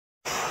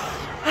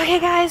Okay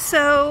guys,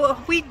 so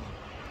we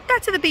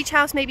got to the beach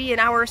house maybe an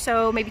hour or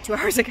so, maybe 2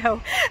 hours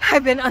ago.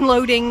 I've been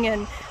unloading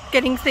and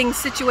getting things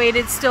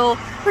situated.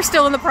 We're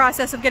still in the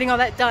process of getting all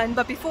that done,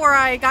 but before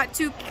I got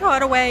too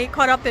caught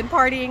up in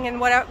partying and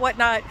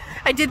whatnot,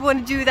 I did want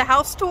to do the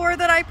house tour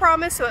that I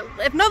promised. So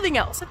if nothing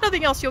else,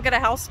 you'll get a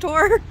house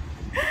tour.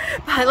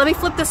 But let me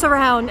flip this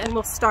around and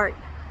we'll start.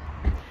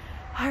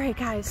 All right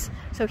guys,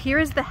 so here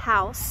is the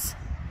house,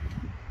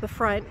 the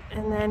front,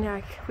 and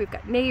then we've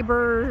got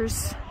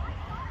neighbors,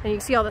 and you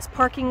can see all this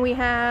parking we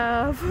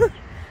have.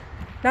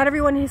 Not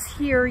everyone is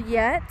here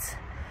yet.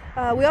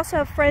 We also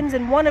have friends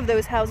in one of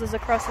those houses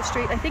across the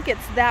street. I think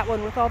it's that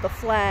one with all the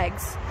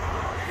flags.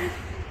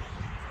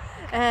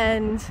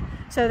 And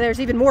so there's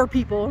even more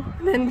people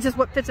than just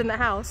what fits in the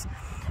house.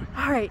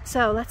 All right,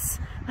 so let's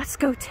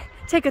go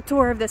take a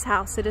tour of this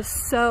house. It is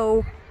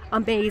so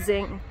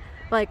amazing.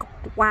 Like,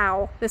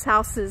 wow, this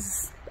house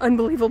is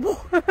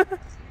unbelievable.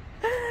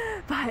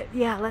 But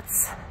yeah,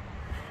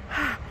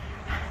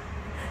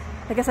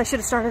 I guess I should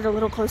have started a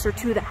little closer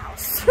to the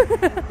house.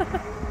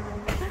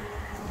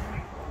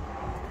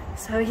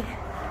 So yeah,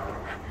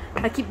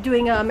 I keep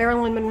doing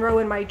Marilyn Monroe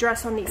in my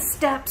dress on these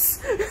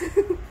steps.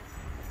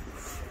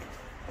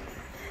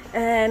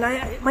 And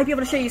I might be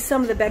able to show you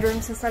some of the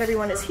bedrooms since not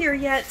everyone is here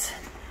yet.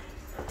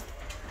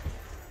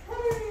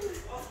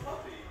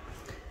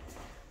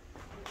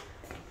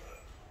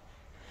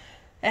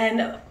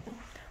 And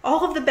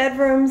all of the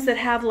bedrooms that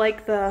have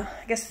like I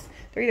guess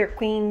they're either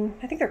queen,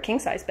 I think they're king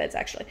size beds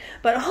actually,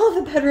 but all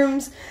of the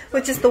bedrooms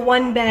with just the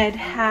one bed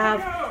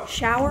have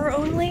shower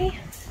only.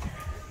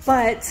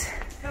 But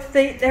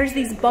there's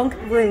these bunk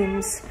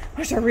rooms,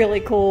 which are really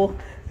cool.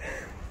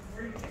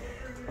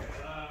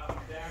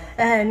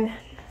 And,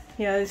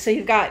 you know, so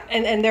you've got,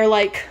 and they're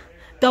like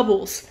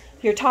doubles.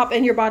 Your top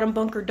and your bottom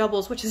bunk are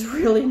doubles, which is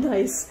really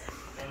nice.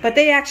 But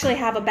they actually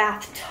have a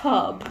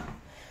bathtub.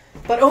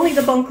 But only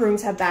the bunk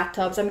rooms have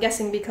bathtubs. I'm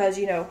guessing because,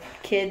 you know,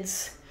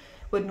 kids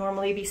would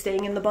normally be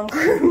staying in the bunk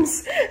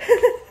rooms.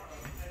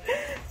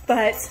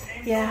 But,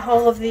 yeah,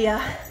 all of the,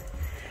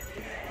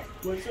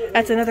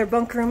 that's another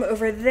bunk room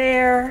over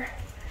there.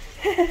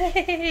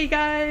 Hey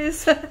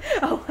guys.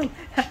 Oh,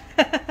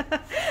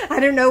 I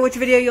don't know which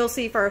video you'll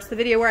see first. The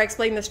video where I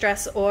explain this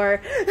dress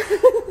or...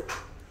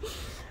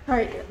 All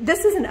right,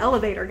 this is an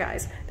elevator,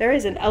 guys. There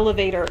is an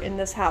elevator in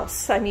this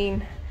house. I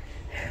mean,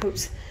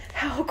 oops,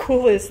 how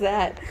cool is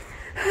that?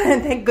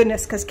 And thank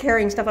goodness, because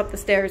carrying stuff up the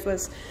stairs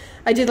was...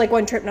 I did like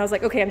one trip and I was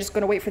like, okay, I'm just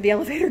going to wait for the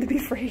elevator to be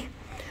free.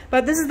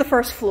 But this is the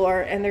first floor,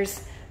 and there's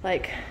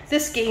like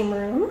this game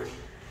room,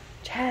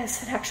 which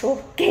has an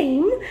actual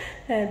game,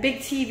 and a big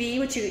TV,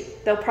 which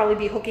they'll probably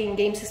be hooking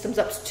game systems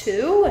up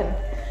to,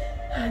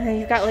 and then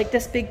you've got like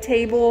this big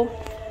table.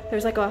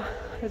 There's like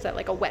is that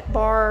like a wet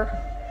bar?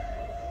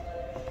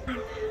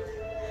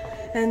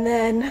 And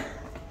then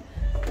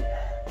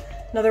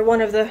another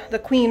one of the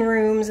queen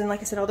rooms, and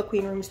like I said, all the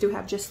queen rooms do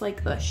have just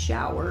like the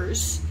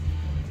showers.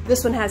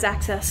 This one has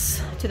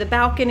access to the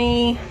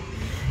balcony.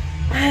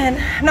 And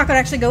I'm not gonna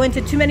actually go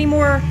into too many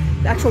more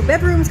actual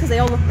bedrooms because they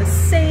all look the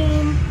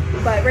same.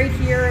 But right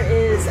here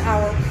is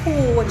our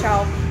pool, which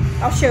I'll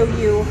show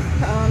you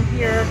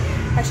here.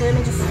 Actually, let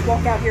me just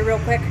walk out here real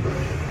quick.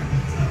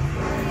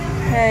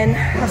 And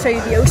I'll show you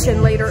the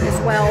ocean later as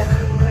well.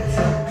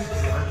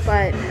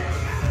 But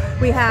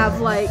we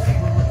have like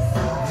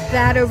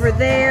that over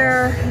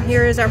there. And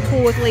here is our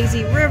pool with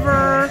lazy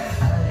river.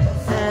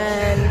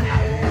 And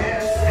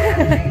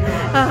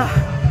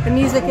the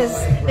music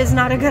is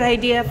not a good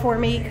idea for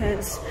me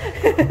because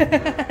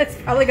it's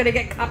probably going to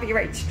get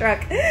copyright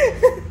struck.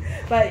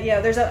 But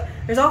yeah,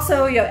 there's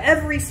also, you know,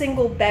 every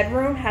single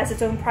bedroom has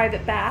its own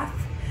private bath.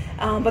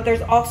 But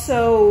there's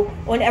also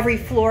on every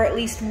floor at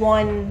least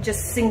one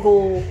just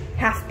single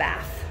half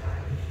bath.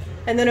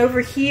 And then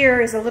over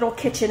here is a little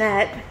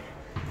kitchenette,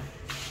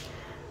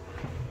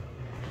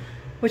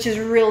 which is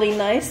really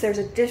nice. There's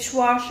a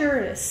dishwasher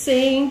and a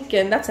sink,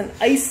 and that's an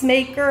ice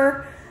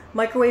maker,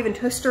 microwave and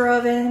toaster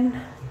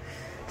oven.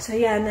 So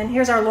yeah, and then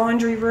here's our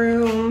laundry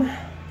room.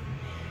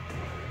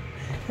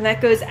 And that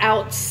goes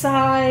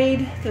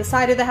outside to the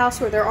side of the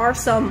house where there are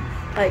some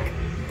like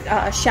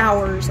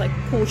showers, like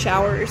pool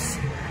showers.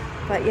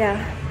 But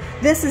yeah,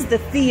 this is the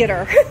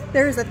theater.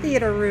 There's a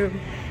theater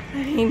room.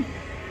 I mean,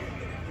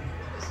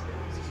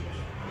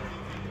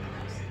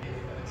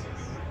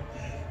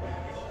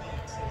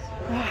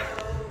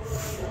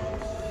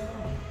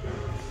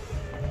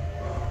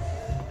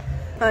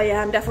 oh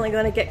yeah, I'm definitely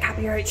going to get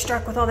copyright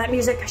struck with all that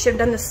music. I should have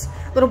done this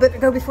a little bit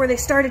ago before they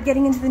started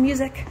getting into the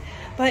music.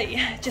 But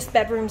yeah, just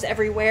bedrooms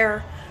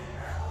everywhere.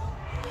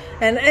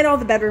 And all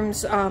the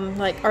bedrooms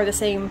like are the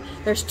same.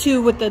 There's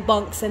two with the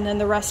bunks, and then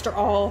the rest are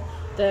all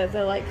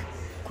the like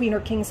queen or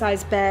king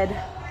size bed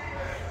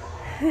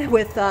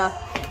with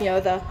you know,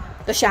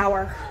 the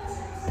shower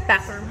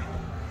bathroom.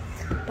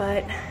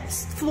 But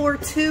floor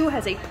 2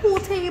 has a pool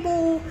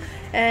table,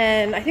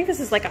 and I think this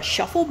is like a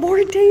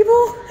shuffleboard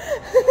table.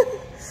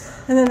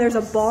 And then there's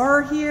a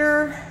bar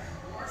here,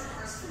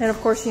 and of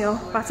course, you know,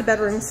 lots of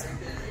bedrooms.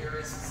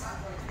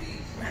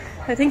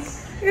 I think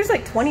there's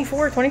like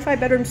 24, 25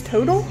 bedrooms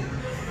total.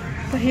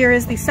 But here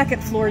is the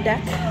second floor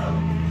deck.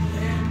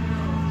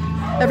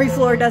 Every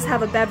floor does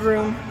have a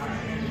bedroom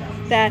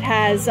that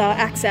has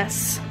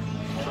access.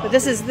 But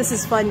this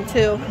is fun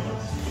too.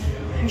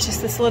 There's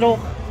just this little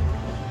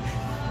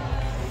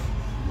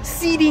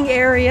seating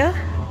area.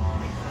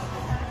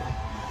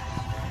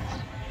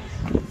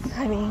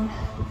 I mean,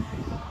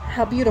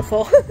 how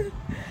beautiful.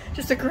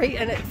 Just a great,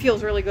 and it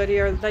feels really good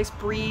here. Nice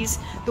breeze.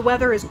 The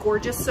weather is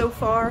gorgeous so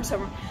far, so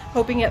I'm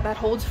hoping that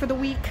holds for the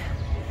week.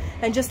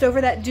 And just over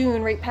that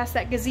dune, right past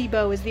that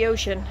gazebo, is the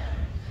ocean.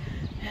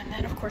 And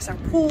then of course our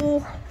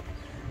pool.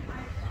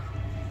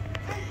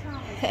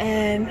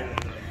 And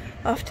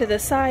off to the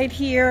side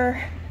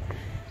here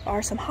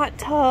are some hot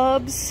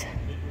tubs.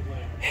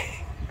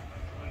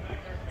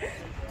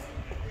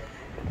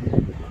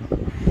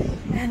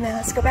 And then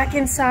let's go back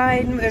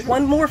inside. There's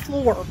one more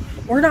floor.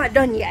 We're not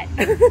done yet.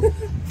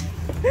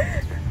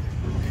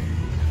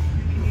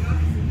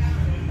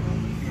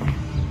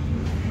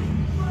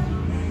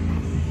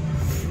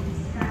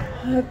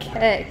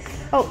 Okay.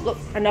 Oh, look,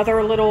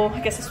 another little,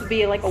 I guess this would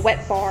be like a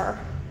wet bar.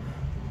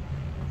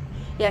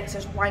 Yeah, because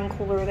there's a wine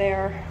cooler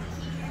there.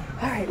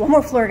 All right, one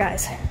more floor,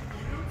 guys.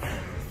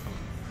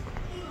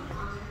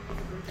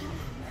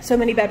 So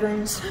many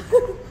bedrooms.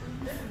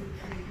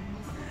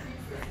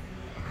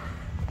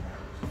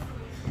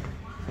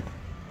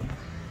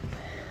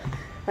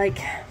 Like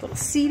little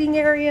seating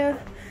area.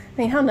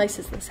 I mean, how nice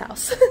is this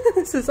house?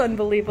 This is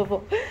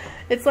unbelievable.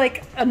 It's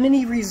like a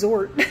mini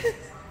resort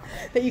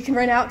that you can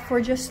rent out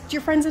for just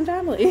your friends and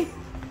family.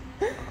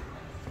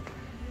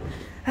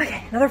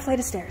 Okay, another flight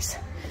of stairs.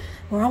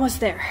 We're almost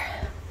there.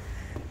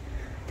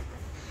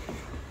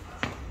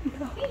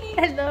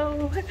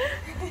 Hello.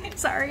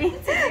 Sorry.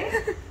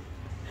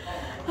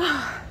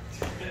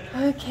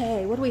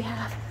 Okay, what do we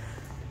have?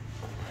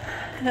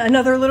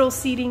 Another little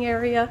seating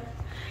area.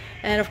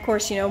 And of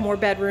course, you know, more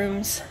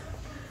bedrooms.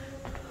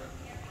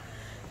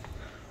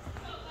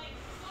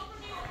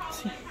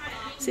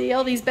 See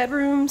all these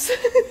bedrooms?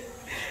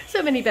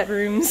 So many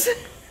bedrooms.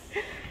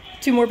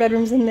 2 more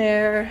bedrooms in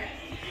there.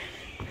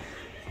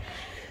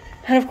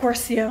 And of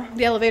course, you know,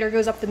 the elevator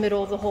goes up the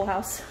middle of the whole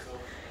house.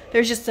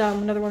 There's just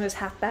another one of those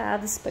half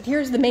baths, but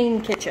here's the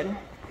main kitchen.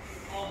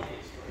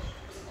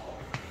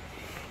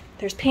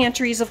 There's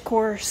pantries, of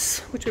course,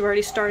 which we've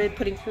already started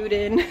putting food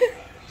in.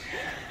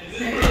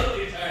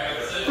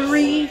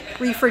 3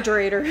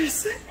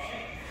 refrigerators.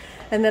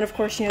 And then, of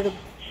course, you know,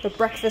 the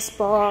breakfast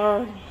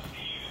bar.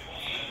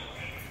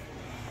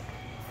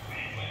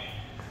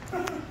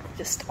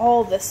 Just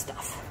all this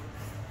stuff.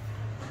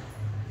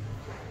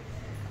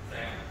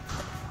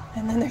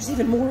 And then there's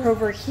even more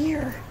over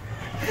here.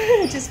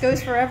 It just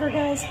goes forever,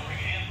 guys.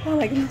 Oh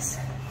my goodness.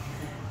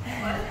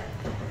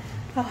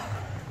 Oh.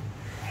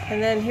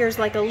 And then here's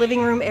like a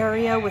living room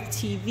area with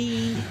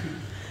TV.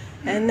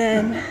 And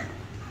then,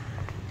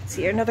 let's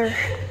see, another.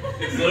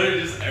 It's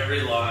literally just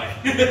every line.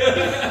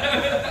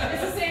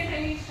 It's the same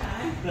thing each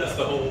time. That's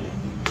the whole.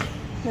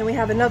 Then we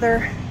have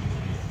another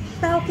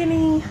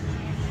balcony.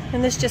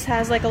 And this just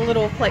has like a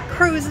little like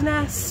crow's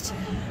nest.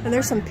 And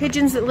there's some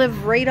pigeons that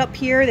live right up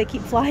here. They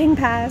keep flying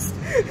past.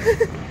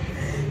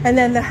 And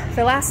then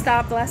the last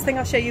stop, the last thing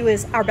I'll show you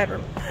is our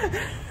bedroom.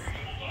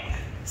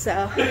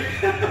 So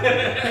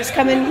just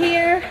come in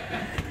here.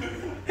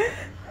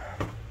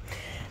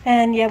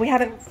 And yeah, we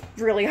haven't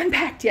really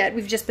unpacked yet.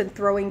 We've just been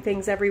throwing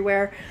things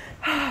everywhere.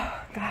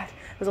 Oh, God,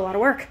 it was a lot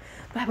of work.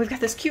 But we've got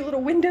this cute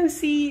little window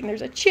seat, and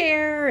there's a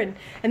chair, and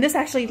this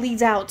actually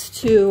leads out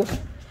to,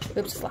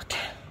 oops, it's locked.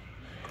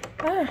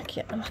 Ah, I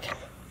can't unlock it.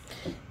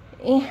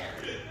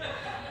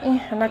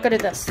 I'm not good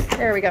at this.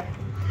 There we go.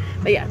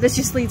 But yeah, this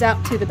just leads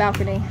out to the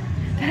balcony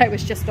that I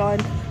was just on.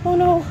 Oh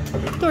no,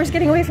 the door's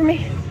getting away from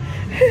me.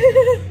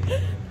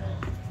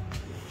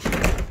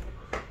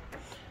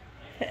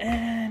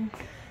 And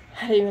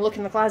I didn't even look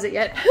in the closet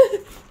yet.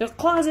 There's a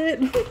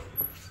closet.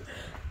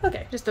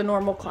 Okay, just a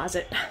normal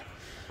closet.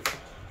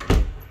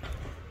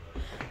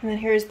 And then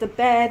here's the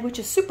bed, which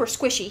is super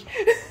squishy.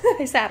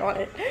 I sat on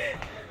it.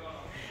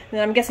 And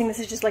then I'm guessing this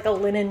is just like a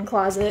linen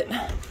closet.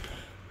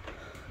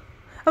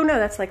 Oh no,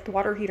 that's like the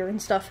water heater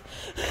and stuff.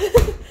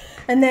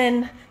 And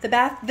then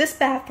this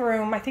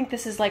bathroom, I think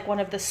this is like one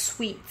of the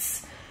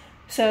suites.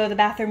 So the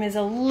bathroom is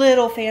a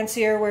little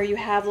fancier, where you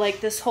have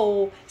like this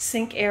whole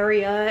sink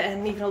area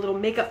and even a little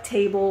makeup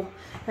table.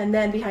 And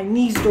then behind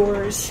these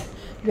doors,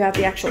 you have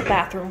the actual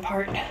bathroom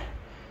part and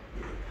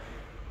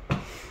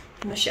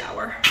the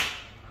shower.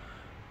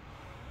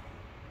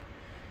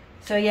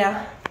 So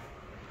yeah.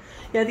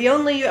 Yeah, the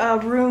only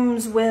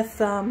rooms with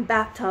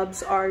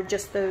bathtubs are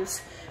just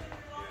those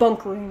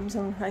bunk rooms,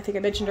 and I think I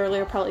mentioned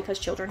earlier, probably because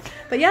children.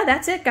 But yeah,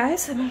 that's it,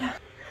 guys. I mean,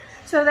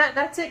 so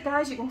that's it,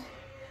 guys. You can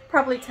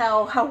probably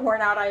tell how worn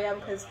out I am,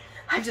 because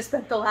I just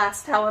spent the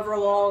last however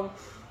long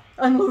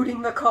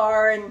unloading the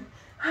car, and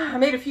I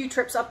made a few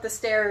trips up the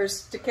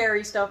stairs to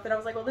carry stuff, and I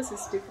was like, well, this is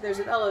stupid. There's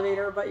an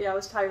elevator, but yeah, I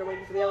was tired of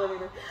waiting for the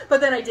elevator.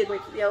 But then I did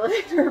wait for the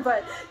elevator,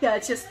 but yeah,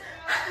 it's just,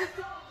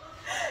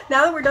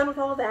 now that we're done with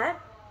all that,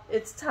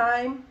 it's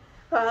time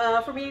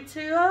for me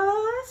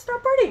to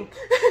start partying.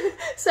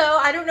 So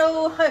I don't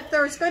know if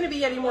there's going to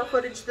be any more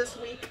footage this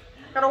week.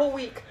 Got a whole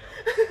week.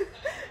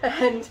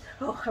 And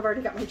oh, I've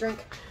already got my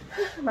drink,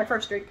 my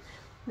first drink.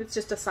 It's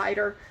just a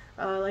cider,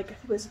 like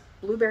it was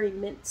blueberry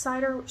mint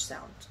cider, which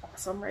sounds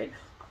awesome, right?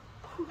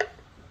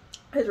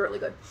 It's really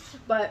good.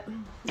 But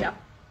yeah,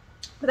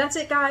 but that's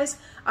it, guys.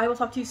 I will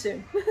talk to you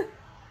soon.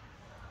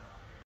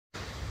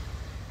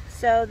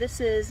 So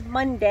this is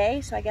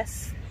Monday, so I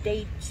guess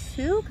day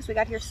 2, because we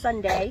got here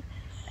Sunday.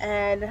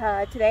 And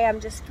today I'm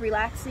just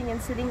relaxing and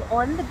sitting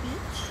on the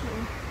beach.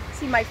 And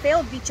see my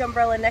failed beach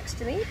umbrella next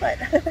to me, but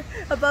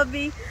above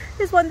me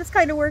is one that's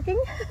kind of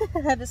working. I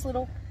have this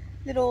little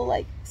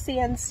like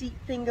sand seat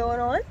thing going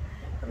on.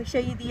 Let me show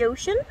you the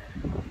ocean.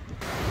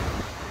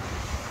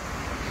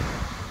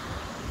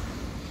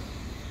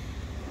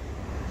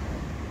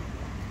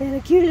 And a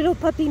cute little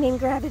puppy named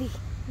Gravity.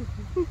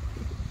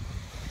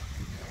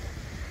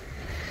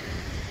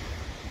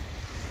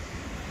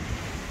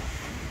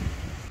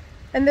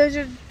 And those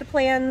are the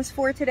plans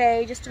for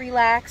today, just to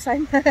relax.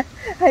 I'm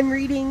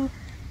reading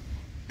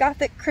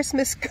Gothic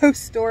Christmas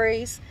ghost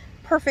stories.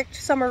 Perfect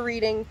summer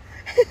reading.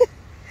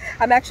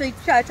 I'm actually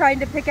trying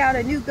to pick out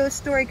a new ghost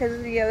story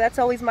because, you know, that's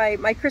always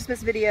my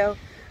Christmas video.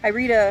 I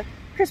read a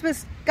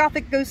Christmas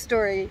Gothic ghost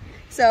story.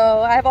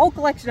 So I have a whole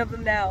collection of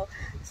them now.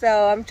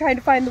 So I'm trying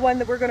to find the one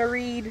that we're going to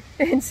read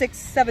in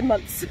 6-7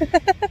 months.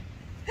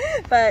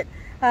 But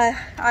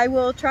I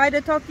will try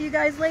to talk to you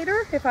guys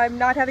later if I'm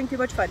not having too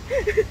much fun.